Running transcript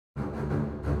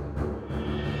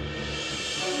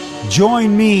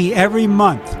Join me every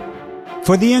month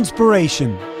for the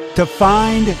inspiration to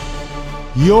find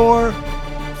your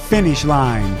finish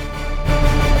line.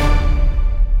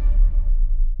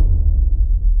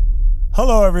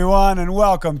 Hello, everyone, and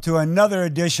welcome to another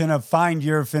edition of Find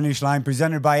Your Finish Line,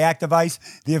 presented by Active Ice,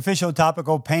 the official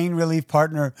topical pain relief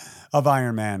partner of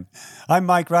Ironman. I'm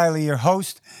Mike Riley, your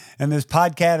host, and this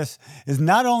podcast is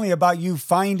not only about you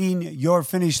finding your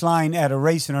finish line at a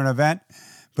race or an event,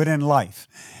 but in life.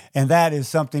 And that is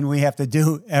something we have to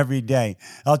do every day.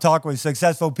 I'll talk with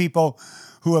successful people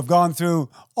who have gone through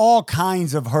all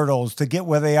kinds of hurdles to get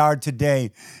where they are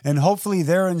today. And hopefully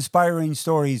their inspiring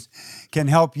stories can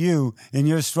help you in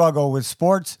your struggle with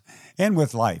sports and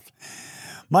with life.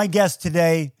 My guest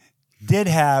today did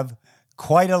have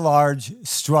quite a large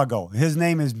struggle. His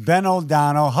name is Ben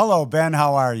O'Donnell. Hello, Ben.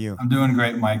 How are you? I'm doing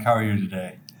great, Mike. How are you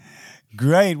today?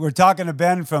 Great. We're talking to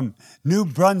Ben from New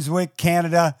Brunswick,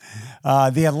 Canada,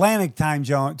 the Atlantic time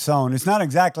zone. It's not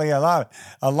exactly a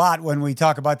lot when we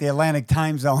talk about the Atlantic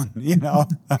time zone, you know.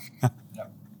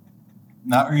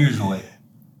 Not usually.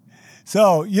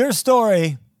 So your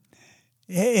story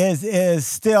is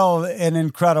still an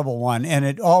incredible one, and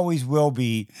it always will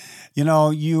be. You know,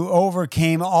 you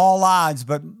overcame all odds,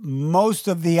 but most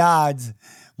of the odds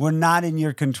were not in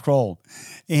your control.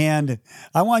 And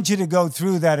I want you to go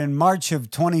through that in March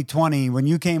of 2020 when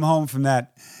you came home from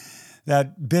that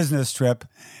business trip.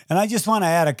 And I just want to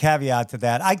add a caveat to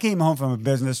that. I came home from a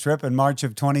business trip in March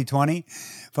of 2020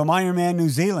 from Ironman New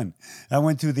Zealand. I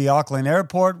went through the Auckland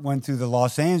airport, went through the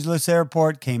Los Angeles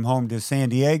airport, came home to San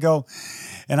Diego.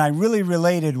 And I really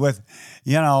related with,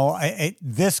 you know,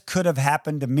 this could have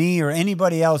happened to me or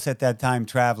anybody else at that time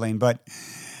traveling. But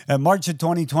in March of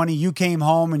 2020, you came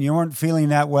home and you weren't feeling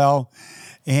that well.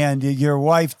 And your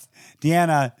wife,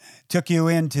 Deanna, took you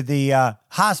into the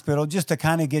hospital just to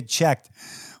kind of get checked.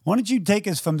 Why don't you take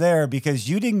us from there, because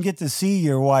you didn't get to see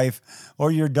your wife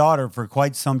or your daughter for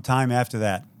quite some time after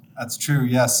that. That's true,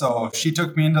 yes. So she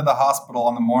took me into the hospital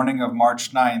on the morning of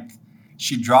March 9th.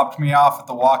 She dropped me off at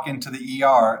the walk-in to the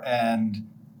ER, and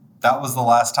that was the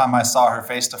last time I saw her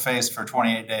face-to-face for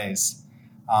 28 days.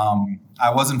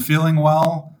 I wasn't feeling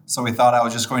well, so we thought I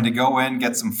was just going to go in,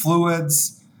 get some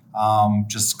fluids,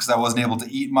 just because I wasn't able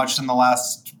to eat much in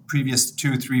the previous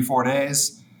 2, 3, 4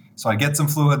 days. So I'd get some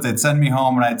fluids, they'd send me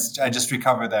home, and I'd just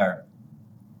recover there.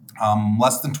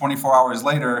 Less than 24 hours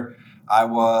later, I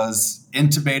was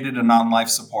intubated and on life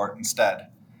support instead.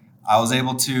 I was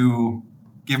able to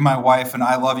give my wife an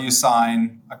I love you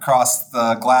sign across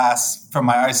the glass from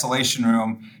my isolation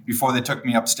room before they took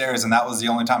me upstairs, and that was the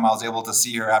only time I was able to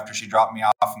see her after she dropped me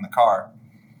off in the car.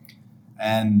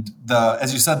 And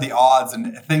as you said, the odds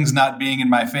and things not being in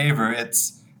my favor, it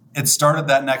started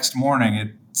that next morning at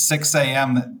 6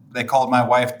 a.m. They called my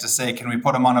wife to say, can we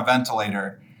put him on a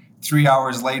ventilator? 3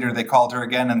 hours later, they called her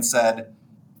again and said,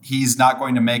 he's not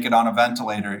going to make it on a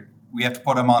ventilator. We have to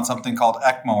put him on something called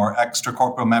ECMO, or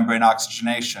extracorporeal membrane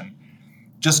oxygenation.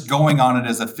 Just going on it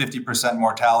is a 50%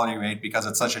 mortality rate because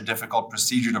it's such a difficult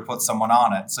procedure to put someone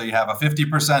on it. So you have a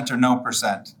 50% or no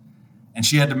percent. And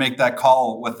she had to make that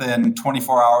call within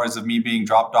 24 hours of me being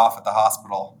dropped off at the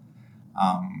hospital.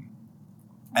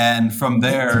 And from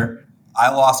there, I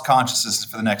lost consciousness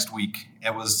for the next week.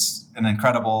 It was an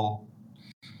incredible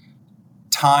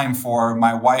time for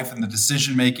my wife and the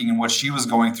decision-making and what she was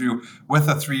going through with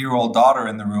a 3-year-old daughter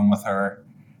in the room with her.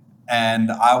 And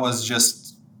I was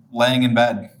just laying in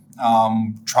bed,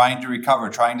 trying to recover,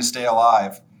 trying to stay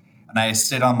alive. And I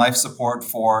stayed on life support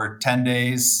for 10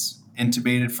 days,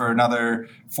 intubated for another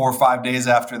 4 or 5 days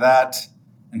after that.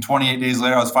 And 28 days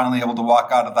later, I was finally able to walk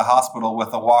out of the hospital with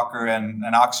a walker and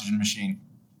an oxygen machine.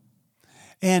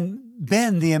 And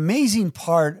Ben, the amazing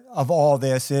part of all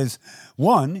this is,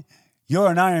 one, you're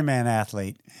an Ironman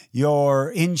athlete.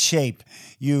 You're in shape.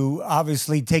 You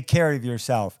obviously take care of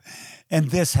yourself.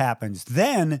 And this happens.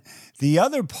 Then the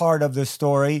other part of the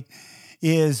story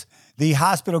is the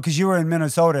hospital, because you were in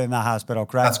Minnesota in the hospital,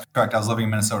 correct? That's correct. I was living in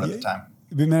Minnesota at the time.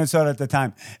 Minnesota at the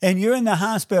time. And you're in the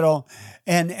hospital,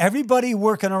 and everybody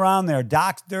working around there,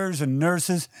 doctors and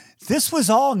nurses, this was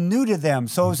all new to them.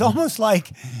 So it was almost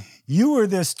like you were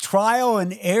this trial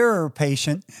and error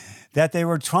patient, that they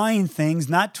were trying things,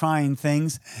 not trying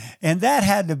things. And that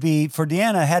had to be, for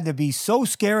Deanna, had to be so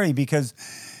scary because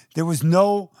there was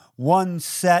no one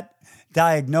set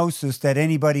diagnosis that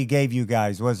anybody gave you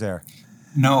guys, was there?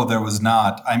 No, there was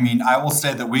not. I mean, I will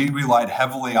say that we relied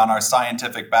heavily on our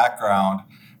scientific background.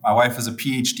 My wife is a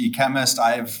PhD chemist.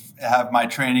 I have my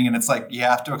training, and it's like you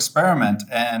have to experiment.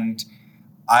 And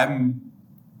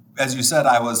as you said,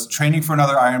 I was training for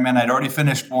another Ironman. I'd already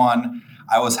finished one.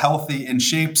 I was healthy, in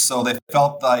shape, so they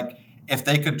felt like if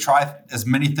they could try as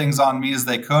many things on me as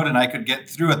they could and I could get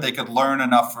through it, they could learn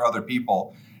enough for other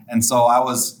people. And so I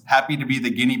was happy to be the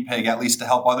guinea pig, at least to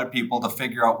help other people to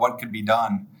figure out what could be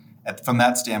done from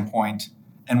that standpoint.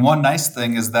 And one nice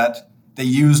thing is that they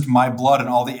used my blood and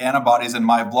all the antibodies in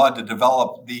my blood to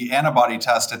develop the antibody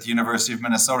test at the University of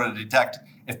Minnesota to detect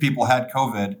if people had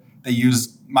COVID. They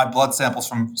used my blood samples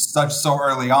from so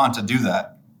early on to do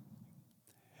that.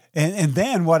 And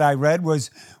then what I read was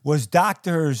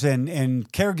doctors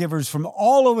and caregivers from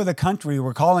all over the country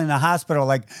were calling the hospital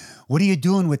like, what are you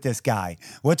doing with this guy?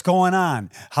 What's going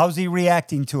on? How's he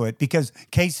reacting to it? Because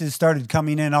cases started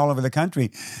coming in all over the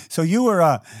country. So you were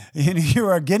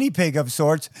a guinea pig of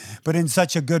sorts, but in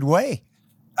such a good way.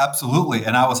 Absolutely.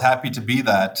 And I was happy to be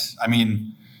that. I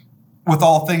mean, with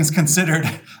all things considered,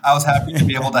 I was happy to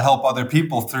be able to help other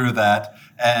people through that.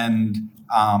 And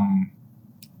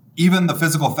even the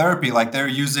physical therapy, like they're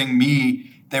using me,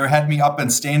 they had me up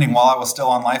and standing while I was still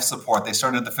on life support. They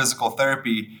started the physical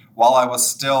therapy while I was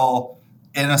still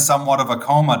in a somewhat of a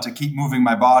coma to keep moving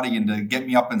my body and to get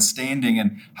me up and standing.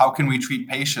 And how can we treat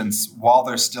patients while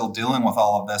they're still dealing with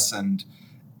all of this? And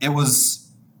I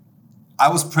was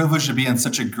privileged to be in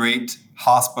such a great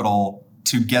hospital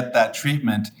to get that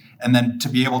treatment. And then to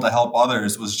be able to help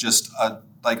others was just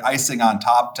like icing on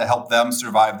top to help them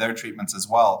survive their treatments as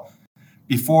well.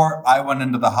 Before I went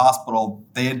into the hospital,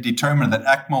 they had determined that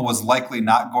ECMO was likely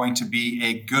not going to be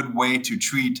a good way to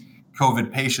treat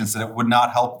COVID patients, that it would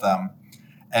not help them.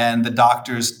 And the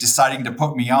doctors deciding to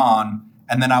put me on,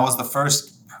 and then I was the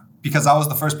first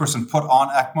person put on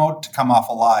ECMO to come off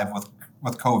alive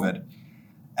with COVID.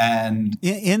 And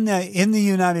in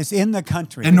the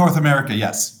country. In North America,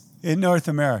 yes. In North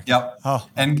America. Yep. Oh,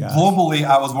 and gosh. Globally,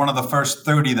 I was one of the first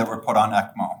 30 that were put on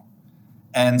ECMO.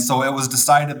 And so it was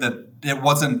decided that it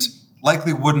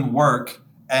wouldn't work.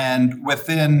 And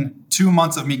within 2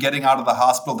 months of me getting out of the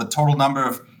hospital, the total number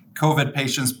of COVID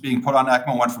patients being put on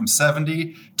ECMO went from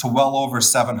 70 to well over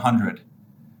 700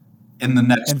 in the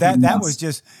next few months. That was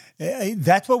just,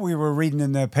 that's what we were reading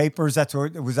in the papers. That's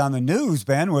what it was on the news,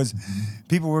 Ben, was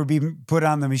people were being put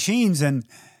on the machines and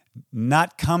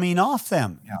not coming off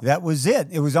them. Yeah. That was it.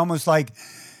 It was almost like,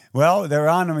 well, they're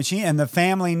on the machine and the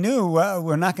family knew, well,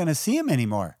 we're not going to see them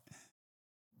anymore.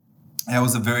 It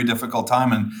was a very difficult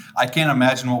time, and I can't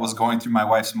imagine what was going through my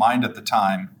wife's mind at the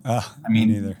time. I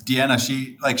mean, Deanna,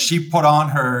 she put on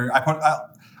her.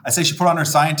 I say she put on her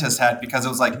scientist hat because it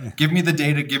was like, give me the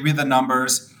data, give me the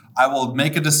numbers. I will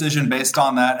make a decision based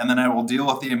on that, and then I will deal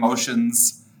with the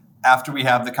emotions after we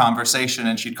have the conversation.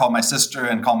 And she'd call my sister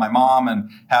and call my mom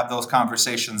and have those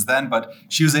conversations then. But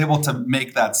she was able to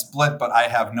make that split. But I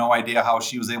have no idea how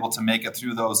she was able to make it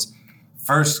through those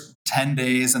first 10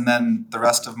 days and then the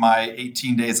rest of my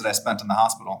 18 days that I spent in the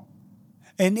hospital.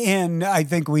 And I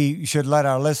think we should let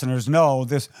our listeners know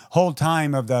this whole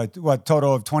time of the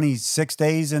total of 26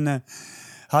 days in the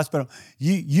hospital,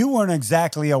 you weren't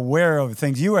exactly aware of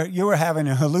things. You were having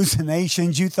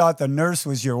hallucinations. You thought the nurse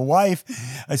was your wife.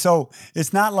 So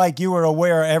it's not like you were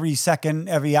aware every second,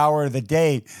 every hour of the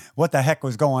day what the heck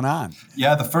was going on.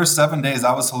 Yeah, the first 7 days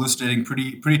I was hallucinating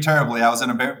pretty terribly. I was in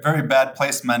a very bad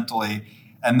place mentally.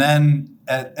 And then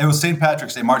it was St.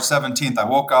 Patrick's Day, March 17th. I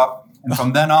woke up, and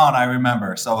from then on, I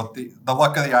remember. So the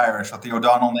luck of the Irish with the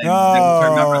O'Donnell name, able to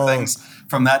remember things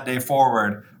from that day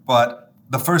forward. But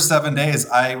the first 7 days,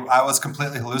 I was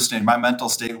completely hallucinating. My mental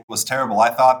state was terrible. I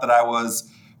thought that I was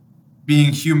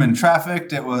being human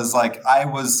trafficked. It was like I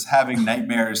was having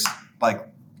nightmares, like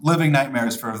living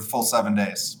nightmares for the full 7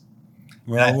 days.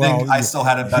 Well, and I think I still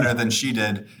had it better than she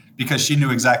did because she knew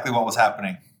exactly what was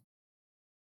happening.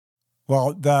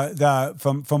 Well,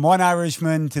 from one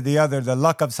Irishman to the other, the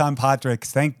luck of St.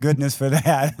 Patrick's. Thank goodness for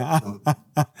that.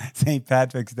 St.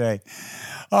 Patrick's Day.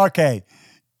 Okay.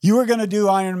 You were going to do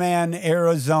Ironman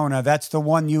Arizona. That's the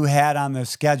one you had on the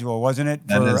schedule, wasn't it?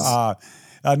 That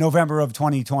is. November of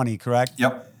 2020, correct?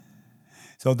 Yep.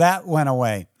 So that went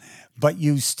away. But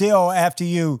you still, after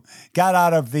you got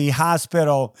out of the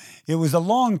hospital, it was a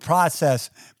long process,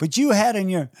 but you had in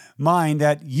your mind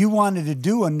that you wanted to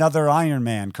do another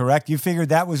Ironman, correct? You figured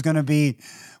that was going to be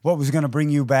what was going to bring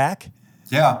you back?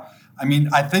 Yeah. I mean,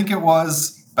 I think it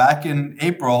was back in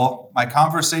April, my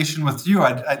conversation with you.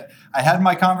 I had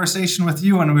my conversation with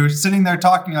you, and we were sitting there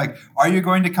talking like, are you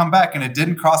going to come back? And it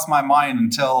didn't cross my mind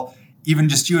until even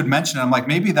just you had mentioned it. I'm like,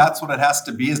 maybe that's what it has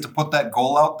to be, is to put that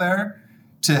goal out there,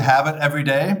 to have it every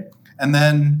day. And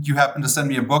then you happened to send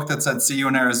me a book that said, see you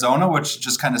in Arizona, which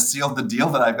just kind of sealed the deal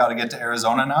that I've got to get to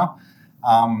Arizona now.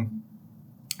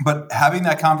 But having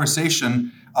that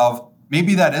conversation of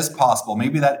maybe that is possible,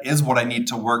 maybe that is what I need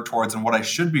to work towards and what I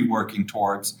should be working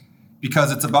towards,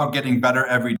 because it's about getting better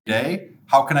every day.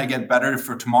 How can I get better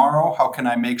for tomorrow? How can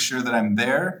I make sure that I'm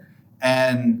there?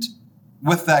 And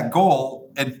with that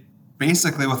goal, it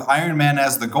basically, with Ironman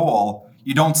as the goal,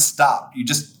 you don't stop.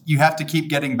 You have to keep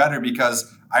getting better,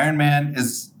 because Ironman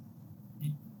is,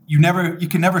 you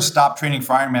can never stop training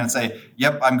for Ironman and say,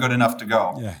 yep, I'm good enough to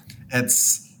go. Yeah.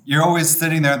 You're always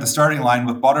sitting there at the starting line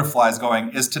with butterflies going,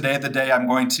 is today the day I'm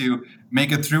going to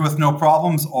make it through with no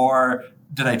problems, or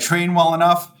did I train well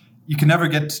enough? You can never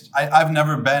I've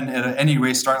never been at any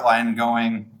race start line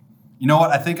going, you know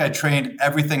what, I think I trained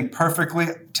everything perfectly.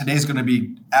 Today's going to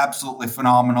be absolutely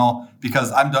phenomenal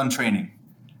because I'm done training.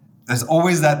 There's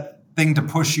always that thing to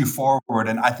push you forward.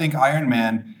 And I think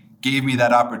Ironman gave me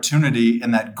that opportunity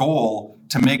and that goal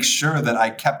to make sure that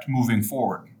I kept moving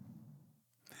forward.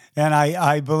 And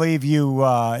I believe you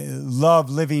love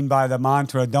living by the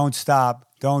mantra, don't stop,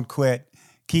 don't quit,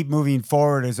 keep moving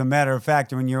forward. As a matter of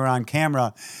fact, when you were on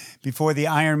camera before the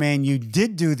Ironman you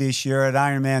did do this year at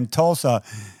Ironman Tulsa,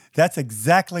 that's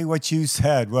exactly what you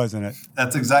said, wasn't it?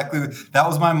 That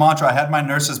was my mantra. I had my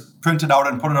nurses print it out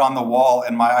and put it on the wall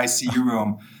in my ICU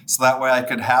room, so that way I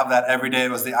could have that every day.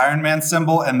 It was the Ironman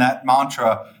symbol, and that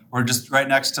mantra were just right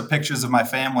next to pictures of my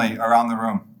family around the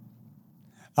room.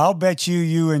 I'll bet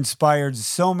you inspired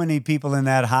so many people in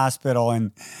that hospital,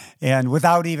 and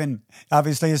without even,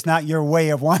 obviously it's not your way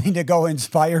of wanting to go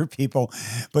inspire people,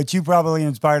 but you probably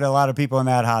inspired a lot of people in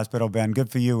that hospital, Ben. Good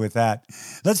for you with that.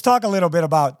 Let's talk a little bit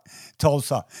about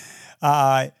Tulsa.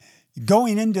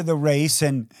 Going into the race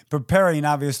and preparing,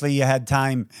 obviously you had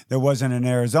time. There wasn't in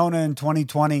Arizona in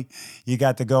 2020. You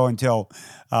got to go until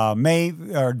May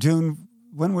or June.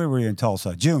 When were we in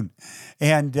Tulsa? June.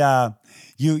 And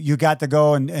you got to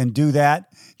go and do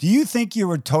that. Do you think you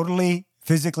were totally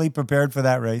physically prepared for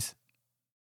that race?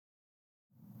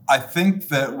 I think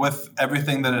that with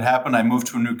everything that had happened, I moved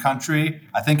to a new country.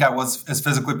 I think I was as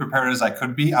physically prepared as I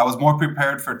could be. I was more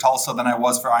prepared for Tulsa than I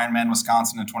was for Ironman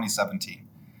Wisconsin in 2017.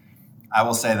 I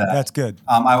will say that. That's good.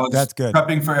 I was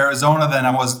prepping for Arizona, then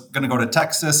I was going to go to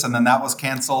Texas, and then that was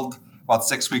canceled about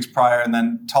 6 weeks prior, and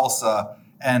then Tulsa.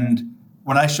 And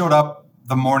when I showed up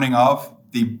the morning of,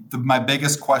 my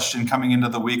biggest question coming into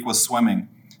the week was swimming,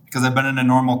 because I've been in a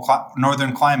normal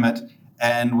northern climate,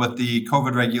 and with the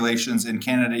COVID regulations in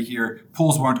Canada here,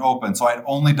 pools weren't open. So I'd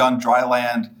only done dry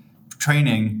land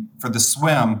training for the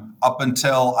swim up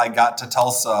until I got to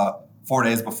Tulsa 4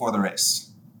 days before the race.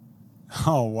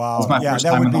 Oh, wow. That was my first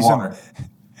time in the water.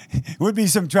 Would be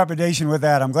some trepidation with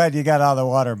that. I'm glad you got out of the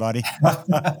water, buddy.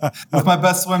 With my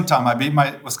best swim time. I beat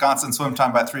my Wisconsin swim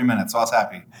time by 3 minutes, so I was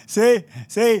happy.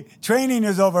 See, training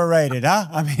is overrated, huh?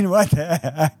 I mean, what the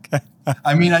heck?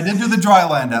 I mean, I did do the dry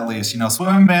land at least. You know,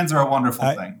 swimming bands are a wonderful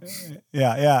thing.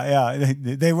 Yeah.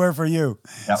 They were for you.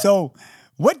 Yep. So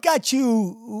what got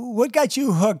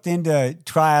you hooked into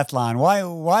triathlon?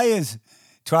 Why is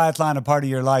triathlon a part of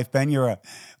your life, Ben? You're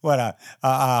a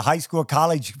high school,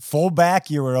 college fullback.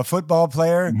 You were a football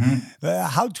player. Mm-hmm.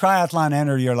 How'd triathlon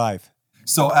enter your life?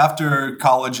 So after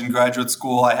college and graduate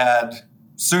school, I had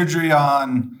surgery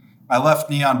on my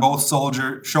left knee on both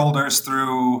shoulders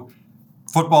through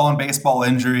football and baseball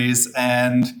injuries.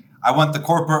 And I went the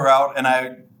corporate route,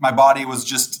 and my body was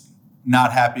just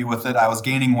not happy with it. I was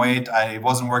gaining weight. I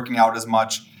wasn't working out as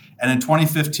much. And in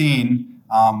 2015,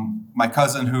 my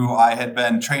cousin who I had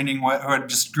been training with, who I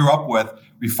just grew up with,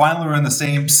 we finally were in the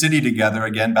same city together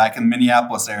again, back in the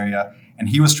Minneapolis area. And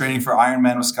he was training for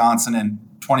Ironman Wisconsin in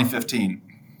 2015.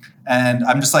 And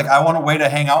I'm just like, I want a way to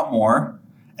hang out more.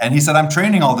 And he said, I'm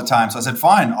training all the time. So I said,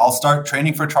 fine, I'll start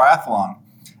training for triathlon.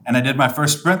 And I did my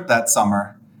first sprint that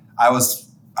summer. I was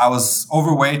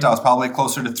overweight. I was probably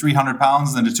closer to 300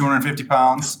 pounds than to 250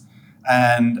 pounds.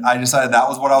 And I decided that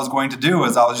was what I was going to do,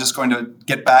 is I was just going to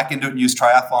get back into it and use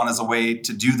triathlon as a way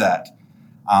to do that.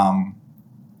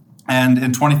 And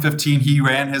in 2015, he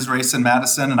ran his race in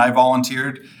Madison, and I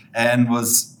volunteered and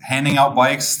was handing out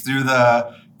bikes through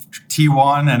the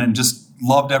T1 and just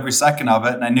loved every second of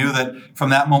it. And I knew that from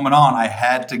that moment on, I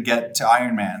had to get to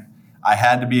Ironman. I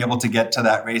had to be able to get to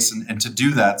that race and to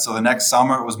do that. So the next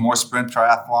summer, it was more sprint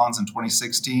triathlons. In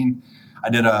 2016, I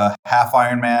did a half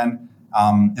Ironman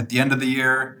at the end of the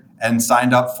year and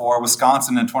signed up for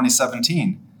Wisconsin in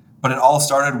 2017. But it all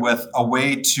started with a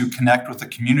way to connect with the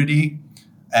community.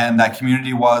 And that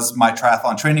community was my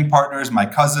triathlon training partners, my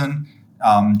cousin,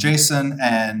 Jason,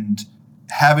 and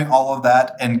having all of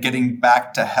that and getting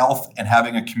back to health and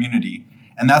having a community.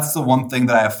 And that's the one thing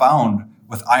that I have found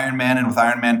with Ironman and with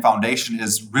Ironman Foundation,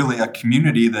 is really a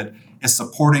community that is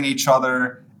supporting each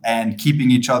other and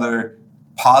keeping each other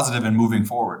positive and moving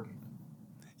forward.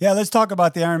 Yeah, let's talk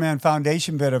about the Ironman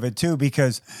Foundation bit of it too,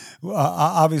 because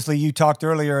obviously you talked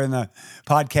earlier in the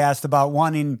podcast about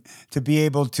wanting to be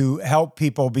able to help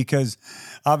people, because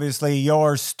obviously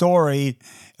your story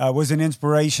was an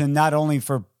inspiration not only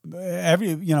for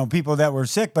people that were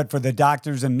sick, but for the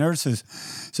doctors and nurses.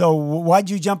 So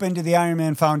why'd you jump into the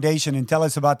Ironman Foundation, and tell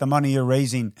us about the money you're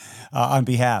raising on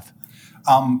behalf?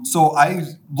 So I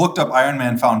looked up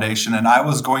Ironman Foundation, and I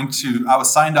was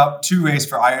signed up to race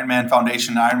for Ironman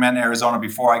Foundation, Ironman Arizona,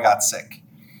 before I got sick.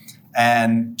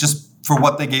 And just for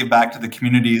what they gave back to the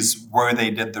communities where they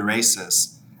did the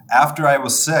races. After I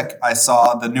was sick, I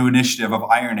saw the new initiative of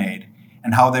IronAid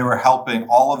and how they were helping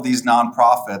all of these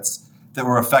nonprofits that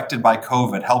were affected by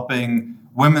COVID, helping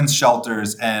women's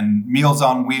shelters and Meals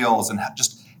on Wheels, and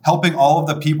just helping all of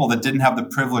the people that didn't have the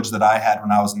privilege that I had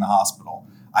when I was in the hospital.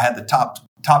 I had the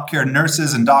top care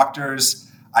nurses and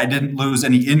doctors. I didn't lose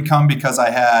any income because I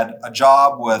had a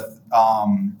job with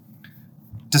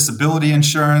disability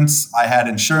insurance. I had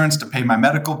insurance to pay my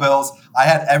medical bills. I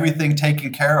had everything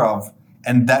taken care of.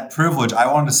 And that privilege,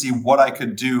 I wanted to see what I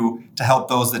could do to help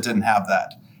those that didn't have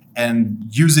that. And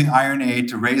using IronAid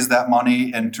to raise that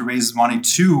money and to raise money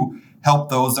to help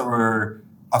those that were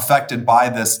affected by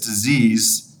this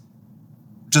disease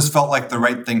just felt like the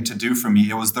right thing to do for me.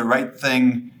 It was the right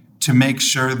thing to make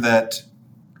sure that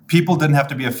people didn't have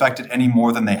to be affected any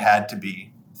more than they had to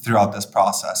be throughout this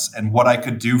process. And what I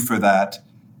could do for that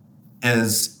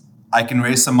is I can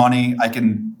raise some money. I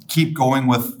can keep going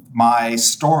with my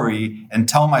story and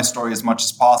tell my story as much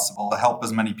as possible to help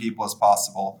as many people as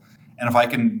possible. And if I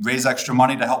can raise extra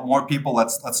money to help more people,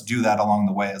 let's do that along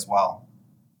the way as well.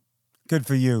 Good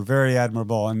for you. Very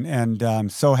admirable. And I'm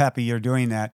so happy you're doing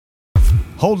that.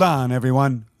 Hold on,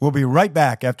 everyone. We'll be right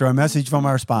back after a message from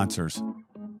our sponsors.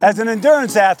 As an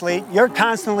endurance athlete, you're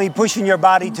constantly pushing your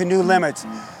body to new limits,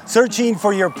 searching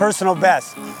for your personal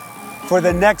best, for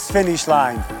the next finish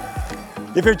line.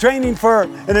 If you're training for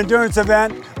an endurance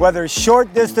event, whether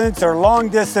short distance or long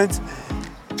distance,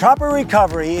 proper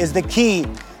recovery is the key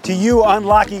to you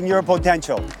unlocking your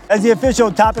potential. As the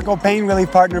official topical pain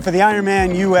relief partner for the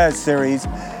Ironman US series,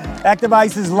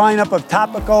 Activice's lineup of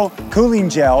topical cooling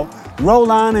gel,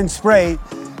 roll-on and spray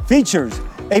features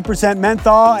 8%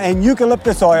 menthol and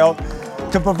eucalyptus oil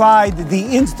to provide the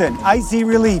instant icy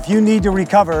relief you need to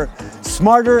recover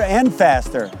smarter and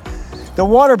faster. The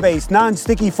water-based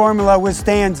non-sticky formula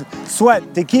withstands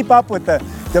sweat to keep up with the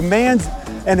demands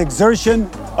and exertion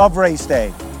of race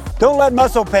day. Don't let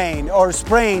muscle pain or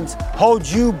sprains hold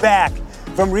you back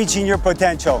from reaching your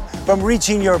potential, from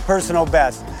reaching your personal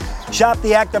best. Shop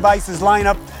the Activice's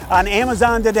lineup on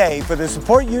Amazon today for the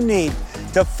support you need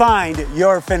to find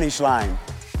your finish line.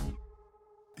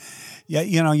 Yeah,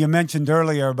 you mentioned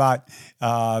earlier about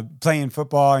playing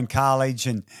football in college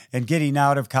and getting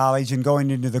out of college and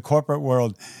going into the corporate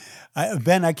world.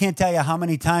 Ben, I can't tell you how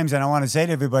many times, and I want to say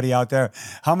to everybody out there,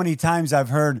 how many times I've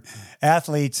heard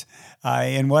athletes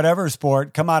in whatever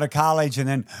sport come out of college and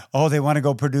then, they want to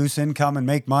go produce income and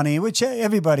make money, which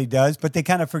everybody does, but they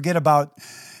kind of forget about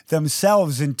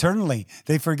themselves internally.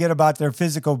 They forget about their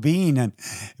physical being, and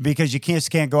because you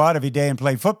can't go out every day and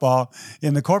play football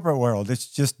in the corporate world. It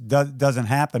just doesn't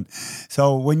happen.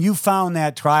 So when you found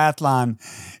that triathlon,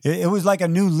 it was like a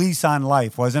new lease on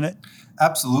life, wasn't it?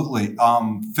 Absolutely.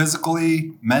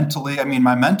 Physically, mentally,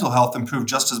 my mental health improved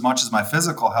just as much as my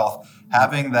physical health.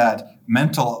 Having that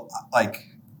mental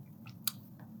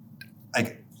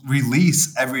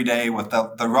release every day with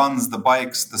the runs, the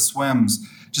bikes, the swims,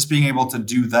 just being able to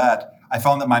do that, I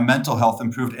found that my mental health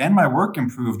improved and my work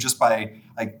improved just by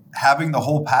having the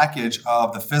whole package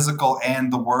of the physical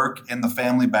and the work and the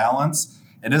family balance.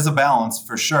 It is a balance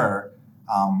for sure.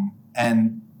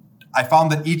 And I found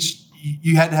that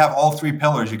you had to have all three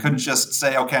pillars. You couldn't just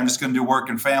say, okay, I'm just going to do work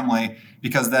and family,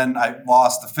 because then I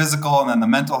lost the physical and then the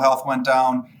mental health went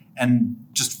down. And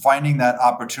just finding that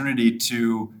opportunity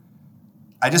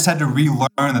I just had to relearn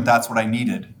that that's what I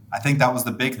needed. I think that was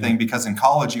the big thing, because in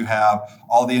college you have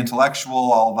all the intellectual,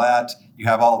 all that, you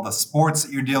have all the sports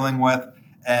that you're dealing with.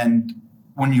 And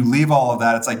when you leave all of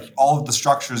that, it's like all of the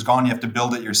structure is gone. You have to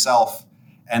build it yourself.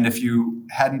 And if you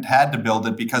hadn't had to build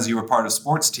it because you were part of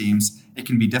sports teams, it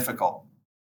can be difficult.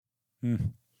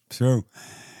 True.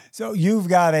 So you've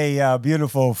got a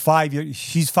beautiful 5-year,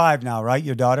 she's 5 now, right?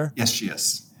 Your daughter? Yes, she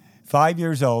is. 5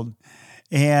 years old.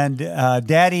 And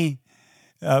Daddy,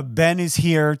 Ben is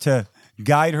here to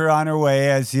guide her on her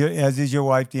way, as is your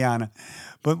wife, Deanna.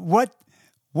 But what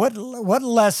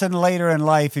lesson later in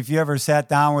life, if you ever sat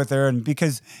down with her, and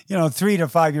because, 3 to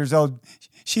 5 years old,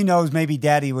 she knows maybe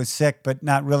Daddy was sick, but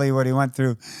not really what he went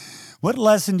through. What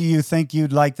lesson do you think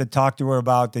you'd like to talk to her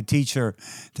about, to teach her,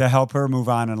 to help her move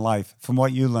on in life from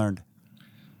what you learned?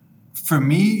 For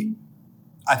me,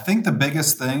 I think the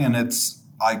biggest thing, and it's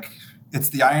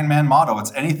the Ironman motto.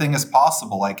 It's anything is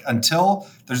possible. Like until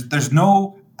there's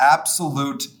no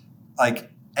absolute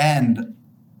end.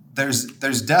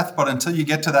 There's death, but until you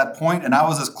get to that point, and I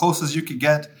was as close as you could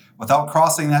get without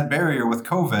crossing that barrier with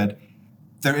COVID,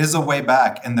 there is a way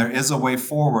back and there is a way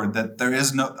forward, that there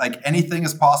is no, anything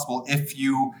is possible if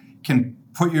you can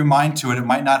put your mind to it. It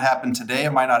might not happen today.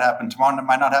 It might not happen tomorrow. It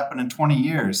might not happen in 20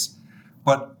 years,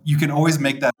 but you can always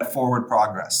make that forward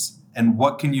progress. And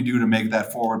what can you do to make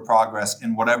that forward progress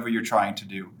in whatever you're trying to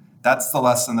do? That's the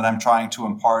lesson that I'm trying to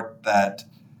impart, that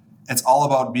it's all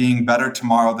about being better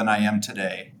tomorrow than I am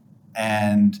today.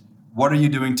 And what are you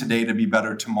doing today to be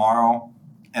better tomorrow?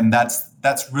 And that's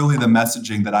really the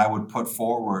messaging that I would put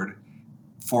forward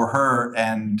for her,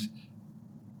 and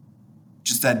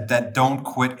just that don't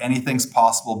quit. Anything's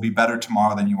possible. Be better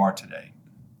tomorrow than you are today.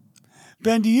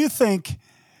 Ben, do you think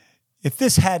if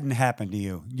this hadn't happened to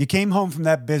you, you came home from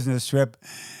that business trip,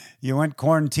 you went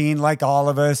quarantine like all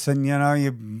of us, and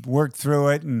you worked through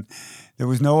it, and there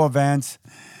was no events,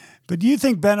 but do you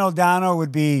think Ben O'Donnell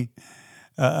would be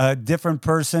a different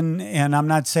person? And I'm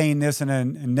not saying this in a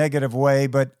negative way,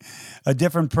 but a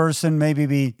different person, maybe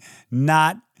be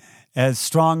not as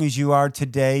strong as you are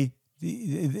today.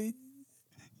 You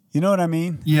know what I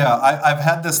mean? Yeah, I've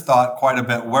had this thought quite a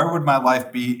bit. Where would my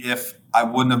life be if I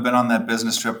wouldn't have been on that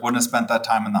business trip, wouldn't have spent that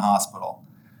time in the hospital?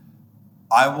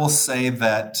 I will say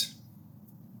that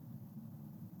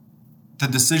the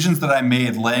decisions that I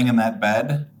made laying in that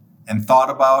bed and thought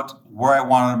about where I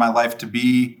wanted my life to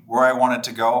be, where I wanted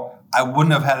to go, I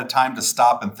wouldn't have had a time to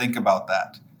stop and think about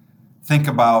that. Think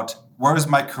about, where is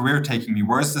my career taking me?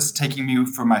 Where is this taking me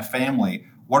for my family?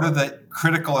 What are the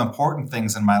critical, important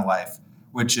things in my life?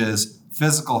 Which is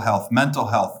physical health, mental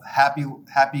health,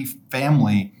 happy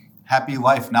family, happy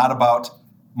life, not about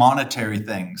monetary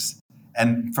things.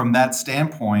 And from that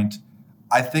standpoint,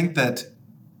 I think that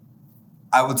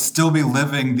I would still be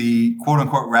living the quote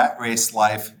unquote rat race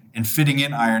life and fitting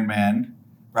in Ironman,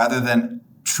 rather than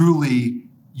truly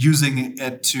using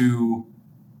it to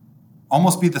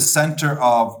almost be the center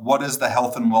of what is the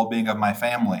health and well-being of my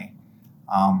family.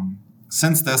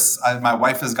 Since this, my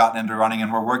wife has gotten into running,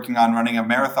 and we're working on running a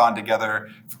marathon together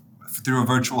through a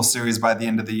virtual series by the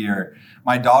end of the year.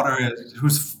 My daughter,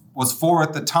 was 4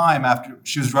 at the time, after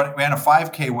she ran a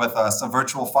 5K with us, a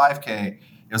virtual 5K.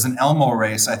 It was an Elmo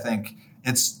race, I think.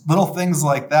 It's little things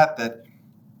like that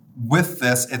with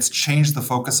this, it's changed the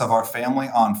focus of our family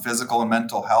on physical and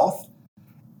mental health.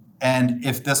 And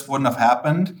if this wouldn't have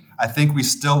happened, I think we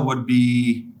still would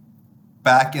be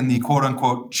back in the quote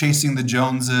unquote chasing the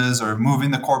Joneses or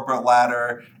moving the corporate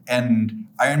ladder, and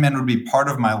Ironman would be part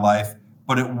of my life,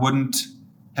 but it wouldn't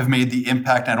have made the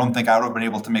impact. I don't think I would have been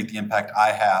able to make the impact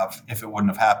I have if it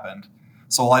wouldn't have happened.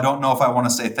 So I don't know if I want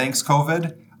to say thanks,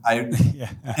 COVID. I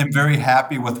am very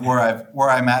happy with where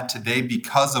I'm at today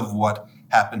because of what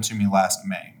happened to me last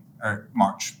May or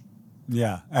March.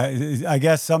 Yeah. I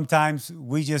guess sometimes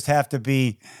we just have to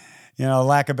be,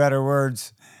 lack of better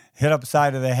words, hit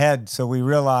upside of the head so we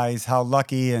realize how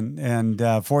lucky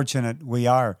and fortunate we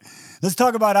are. Let's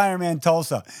talk about Ironman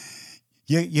Tulsa.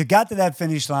 You got to that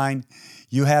finish line.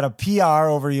 You had a PR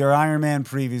over your Ironman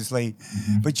previously,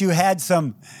 but you had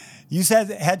some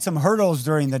hurdles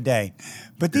during the day.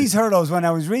 But these hurdles, when I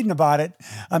was reading about it,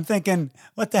 I'm thinking,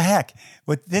 what the heck?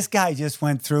 What this guy just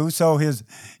went through. So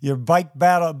your bike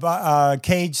battle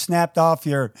cage snapped off,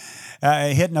 your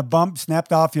hitting a bump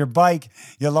snapped off your bike.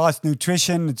 You lost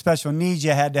nutrition and special needs.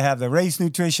 You had to have the race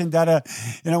nutrition. Went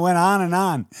on and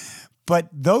on. But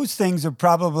those things are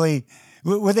probably,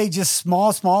 were they just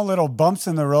small little bumps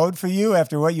in the road for you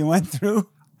after what you went through?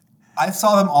 I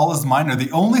saw them all as minor.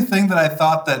 The only thing that I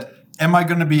thought that, am I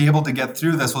going to be able to get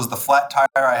through this, was the flat tire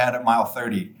I had at mile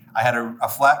 30. I had a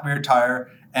flat rear tire,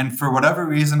 and for whatever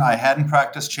reason, I hadn't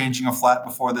practiced changing a flat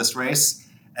before this race.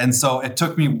 And so it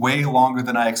took me way longer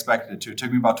than I expected it to. It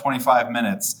took me about 25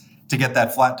 minutes to get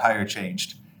that flat tire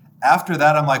changed. After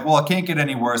that, I'm like, well, it can't get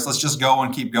any worse. Let's just go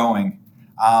and keep going.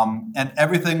 And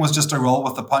everything was just a roll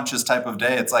with the punches type of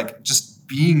day. It's like just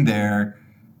being there.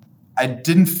 I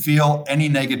didn't feel any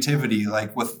negativity.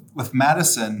 Like with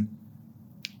Madison,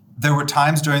 there were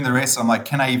times during the race I'm like,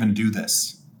 can I even do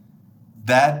this?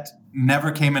 That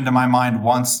never came into my mind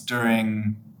once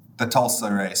during the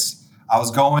Tulsa race. I was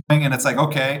going and it's like,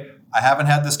 okay, I haven't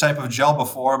had this type of gel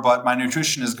before, but my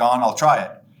nutrition is gone. I'll try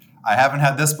it. I haven't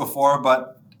had this before,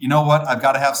 but you know what? I've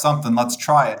got to have something. Let's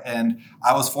try it. And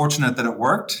I was fortunate that it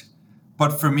worked.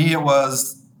 But for me, it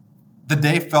was the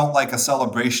day felt like a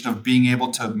celebration of being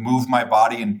able to move my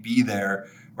body and be there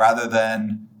rather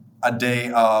than a day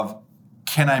of,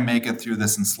 can I make it through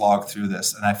this and slog through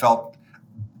this? And I felt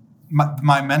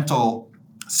my mental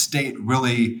state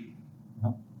really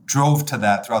drove to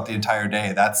that throughout the entire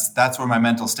day. That's where my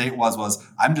mental state was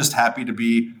I'm just happy to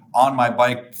be on my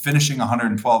bike finishing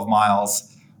 112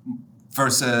 miles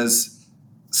versus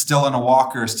still in a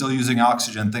walker, still using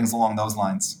oxygen, things along those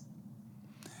lines.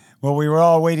 Well, we were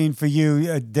all waiting for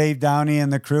you, Dave Downey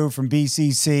and the crew from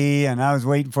BCC, and I was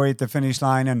waiting for you at the finish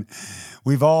line. And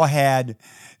we've all had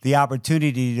the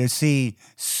opportunity to see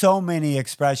so many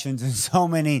expressions and so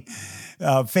many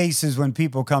faces when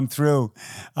people come through,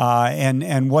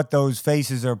 and what those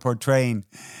faces are portraying.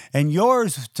 And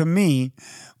yours, to me,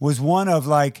 was one of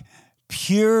like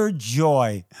pure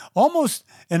joy, almost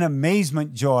an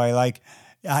amazement joy. Like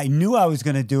I knew I was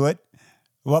going to do it.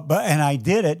 And I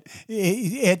did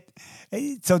it.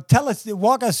 So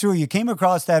walk us through. You came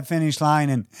across that finish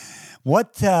line, and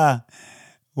what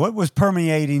was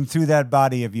permeating through that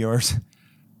body of yours?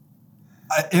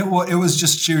 It was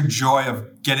just sheer joy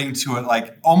of getting to it.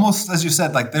 Like almost, as you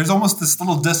said, like there's almost this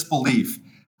little disbelief.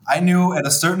 I knew at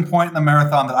a certain point in the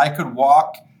marathon that I could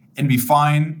walk and be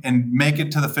fine and make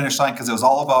it to the finish line because it was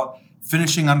all about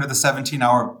finishing under the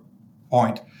 17-hour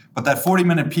point. But that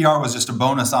 40-minute PR was just a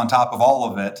bonus on top of all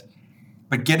of it.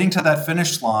 But getting to that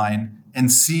finish line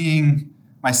and seeing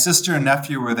my sister and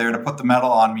nephew were there to put the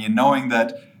medal on me, and knowing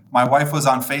that my wife was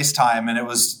on FaceTime and it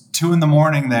was 2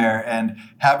 a.m. there, and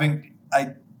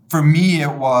for me,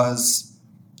 it was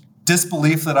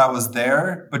disbelief that I was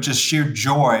there, but just sheer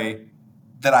joy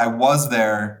that I was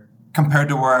there compared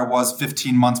to where I was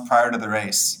 15 months prior to the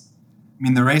race. I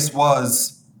mean, the race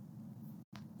was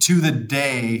to the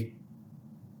day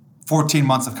 14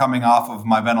 months of coming off of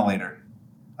my ventilator.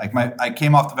 I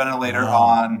came off the ventilator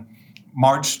on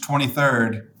March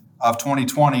 23rd of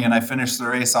 2020, and I finished the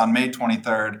race on May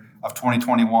 23rd of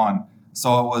 2021.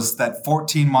 So it was that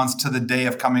 14 months to the day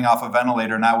of coming off a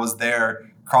ventilator, and I was there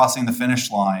crossing the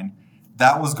finish line.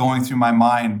 That was going through my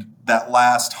mind that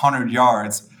last 100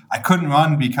 yards. I couldn't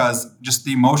run because just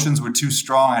the emotions were too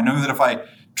strong. I knew that if I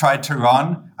tried to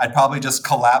run, I'd probably just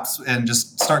collapse and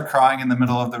just start crying in the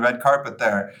middle of the red carpet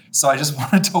there. So I just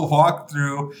wanted to walk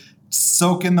through,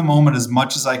 soak in the moment as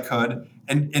much as I could,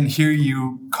 and hear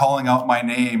you calling out my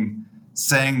name,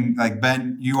 saying like,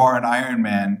 Ben, you are an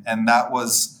Ironman. And that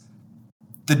was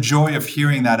the joy of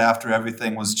hearing that after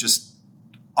everything was just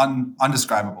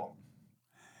undescribable.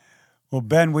 Well,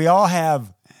 Ben, we all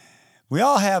have,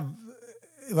 well,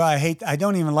 I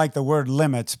don't even like the word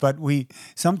limits, but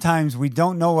sometimes we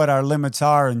don't know what our limits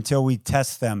are until we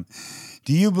test them.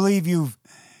 Do you believe you've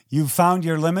found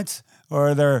your limits, or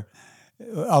are there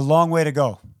a long way to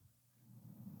go?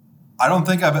 I don't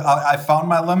think I've found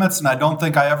my limits, and I don't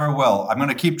think I ever will. I'm going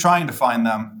to keep trying to find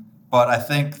them, but I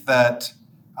think that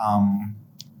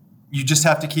you just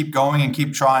have to keep going and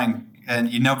keep trying,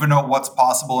 and you never know what's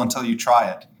possible until you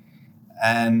try it.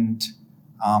 And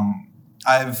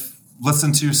I've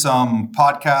listened to some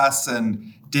podcasts,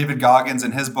 and David Goggins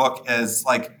in his book is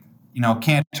like,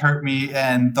 Can't Hurt Me,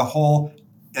 and the whole,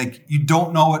 like, you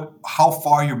don't know how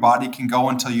far your body can go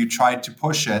until you try to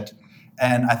push it.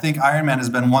 And I think Ironman has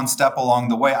been one step along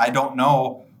the way. I don't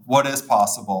know what is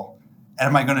possible. And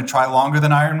am I going to try longer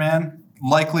than Ironman?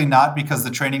 Likely not, because the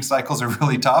training cycles are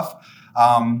really tough.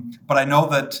 But I know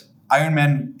that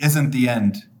Ironman isn't the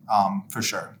end, for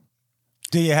sure.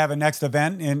 Do you have a next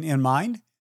event in mind?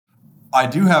 I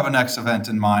do have a next event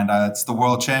in mind. It's the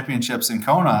World Championships in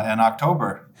Kona in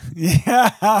October.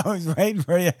 Yeah, I was waiting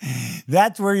for you.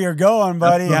 That's where you're going,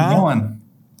 buddy. That's where I'm going.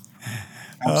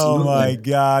 Absolutely. Oh, my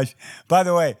gosh. By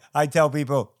the way, I tell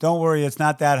people, don't worry, it's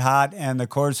not that hot, and the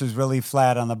course is really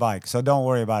flat on the bike. So don't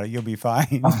worry about it. You'll be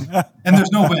fine. And there's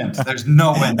no wind. There's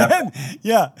no wind.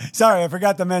 Yeah. Sorry, I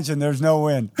forgot to mention there's no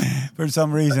wind for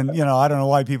some reason. I don't know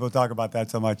why people talk about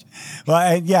that so much. Well,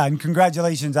 and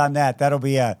congratulations on that. That'll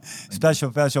be a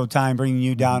special time bringing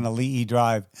you down to Leahy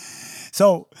Drive.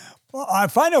 So our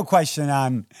final question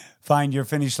on Find Your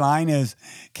Finish Line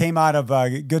came out of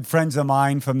good friends of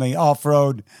mine from the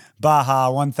off-road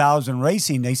Baja 1000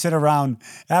 racing. They sit around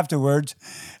afterwards,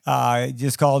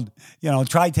 just called,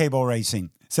 tri-table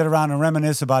racing. Sit around and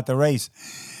reminisce about the race.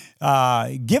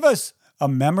 Give us a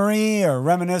memory or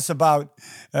reminisce about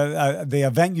the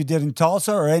event you did in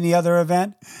Tulsa or any other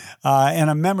event, and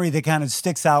a memory that kind of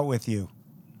sticks out with you.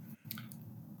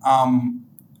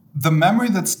 The memory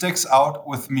that sticks out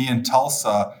with me in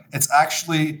Tulsa, it's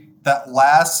actually that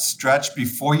last stretch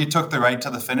before you took the right to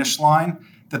the finish line,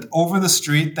 that over the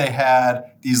street they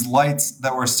had these lights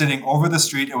that were sitting over the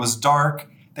street. It was dark,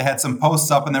 they had some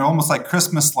posts up, and they're almost like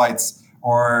Christmas lights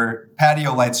or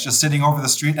patio lights just sitting over the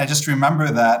street. And I just remember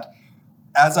that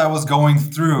as I was going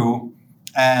through,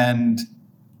 and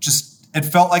just it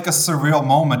felt like a surreal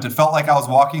moment. It felt like I was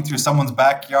walking through someone's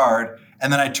backyard,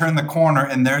 and then I turned the corner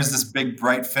and there's this big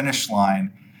bright finish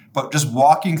line. But just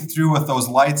walking through with those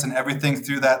lights and everything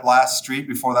through that last street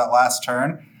before that last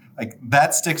turn, like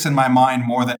that sticks in my mind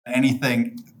more than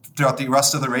anything throughout the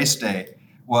rest of the race day,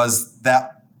 was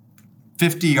that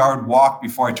 50-yard walk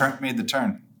before I made the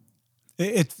turn.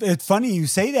 It's funny you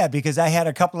say that, because I had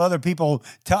a couple other people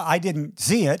I didn't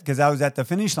see it because I was at the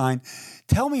finish line,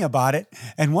 tell me about it.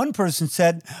 And one person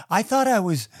said, I thought I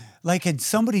was like in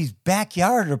somebody's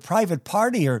backyard or private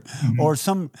party, or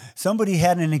somebody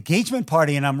had an engagement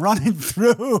party and I'm running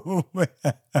through.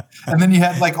 And then you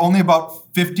had like only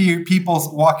about 50 people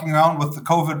walking around with the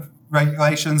COVID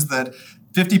regulations, that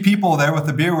 50 people there with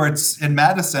the beer, where it's in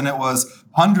Madison, it was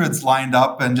hundreds lined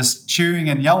up and just cheering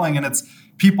and yelling. And it's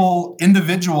people,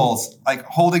 individuals, like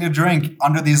holding a drink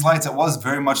under these lights. It was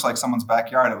very much like someone's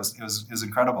backyard. It was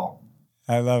incredible.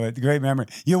 I love it. Great memory.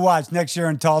 You watch next year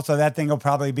in Tulsa, that thing will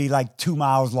probably be like 2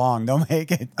 miles long. Don't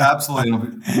make it.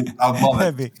 Absolutely. I would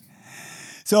love it.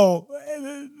 So,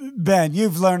 Ben,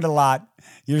 you've learned a lot.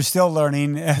 You're still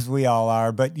learning, as we all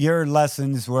are, but your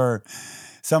lessons were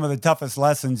some of the toughest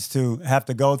lessons to have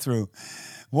to go through.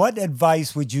 What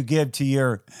advice would you give to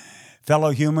your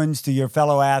fellow humans, to your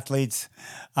fellow athletes,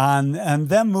 on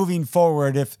them moving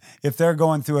forward if they're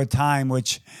going through a time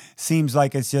which seems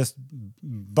like it's just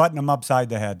butting them upside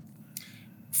the head?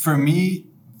 For me,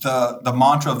 the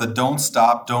mantra of the don't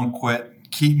stop, don't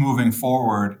quit, keep moving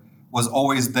forward was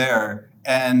always there.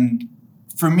 And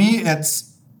for me,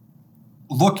 it's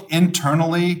look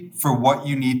internally for what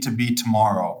you need to be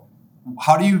tomorrow.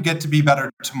 How do you get to be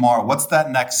better tomorrow? What's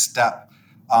that next step?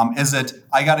 Is it,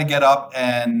 I got to get up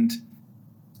and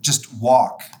just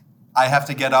walk? I have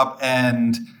to get up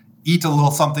and eat a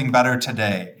little something better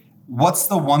today. What's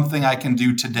the one thing I can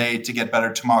do today to get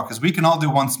better tomorrow? Because we can all do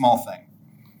one small thing.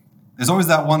 There's always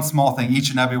that one small thing each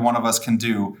and every one of us can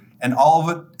do. And all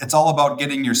of it, it's all about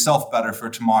getting yourself better for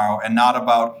tomorrow and not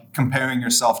about comparing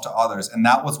yourself to others. And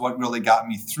that was what really got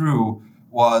me through,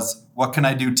 was what can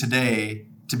I do today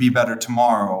to be better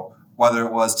tomorrow? Whether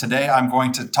it was today, I'm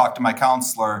going to talk to my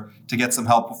counselor to get some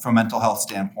help from a mental health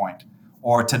standpoint.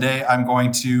 Or today I'm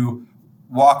going to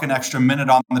walk an extra minute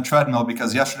on the treadmill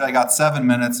because yesterday I got 7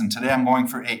 minutes and today I'm going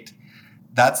for 8.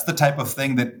 That's the type of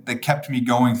thing that kept me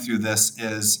going through this,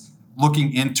 is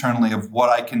looking internally of what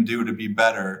I can do to be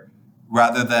better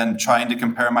rather than trying to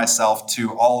compare myself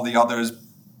to all the others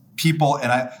people.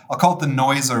 And I'll call it the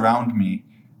noise around me,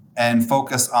 and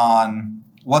focus on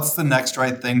what's the next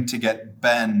right thing to get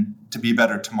Ben to be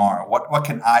better tomorrow. What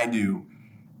can I do?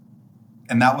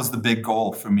 And that was the big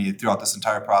goal for me throughout this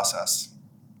entire process.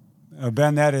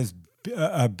 Ben, that is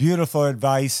a beautiful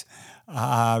advice,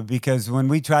 because when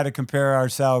we try to compare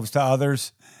ourselves to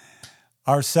others,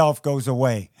 our self goes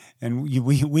away. And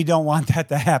we don't want that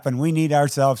to happen. We need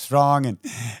ourselves strong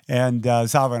and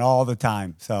solvent all the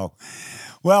time. So,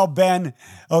 well, Ben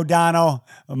O'Donnell,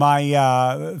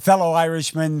 my fellow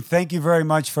Irishman, thank you very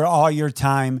much for all your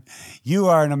time. You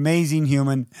are an amazing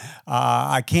human.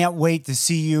 I can't wait to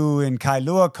see you in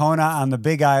Kailua Kona on the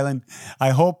Big Island.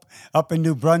 I hope up in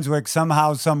New Brunswick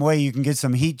somehow, some way you can get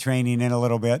some heat training in a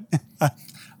little bit.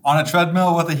 On a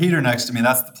treadmill with a heater next to me.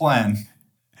 That's the plan.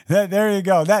 There you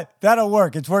go. That'll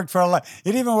work. It's worked for a lot.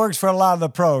 It even works for a lot of the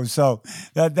pros. So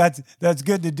that's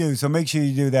good to do. So make sure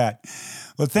you do that.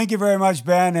 Well, thank you very much,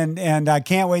 Ben, and I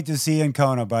can't wait to see you in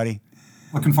Kona, buddy.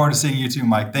 Looking forward to seeing you too,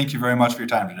 Mike. Thank you very much for your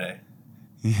time today.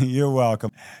 You're welcome.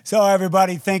 So,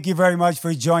 everybody, thank you very much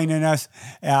for joining us.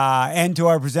 And to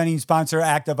our presenting sponsor,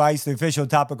 Active Ice, the official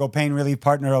topical pain relief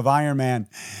partner of Ironman.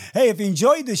 Hey, if you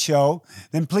enjoyed the show,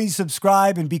 then please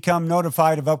subscribe and become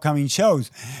notified of upcoming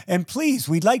shows. And please,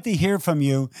 we'd like to hear from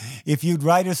you if you'd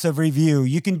write us a review.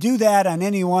 You can do that on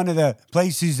any one of the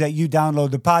places that you download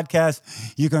the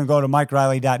podcast. You can go to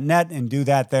MikeReilly.net and do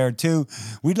that there too.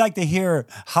 We'd like to hear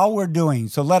how we're doing,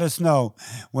 so let us know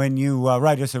when you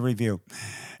write us a review.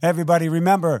 Everybody,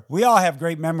 remember, we all have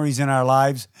great memories in our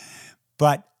lives,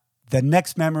 but the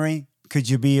next memory, could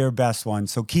you be your best one?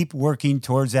 So keep working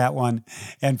towards that one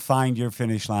and find your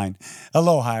finish line.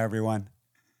 Aloha, everyone.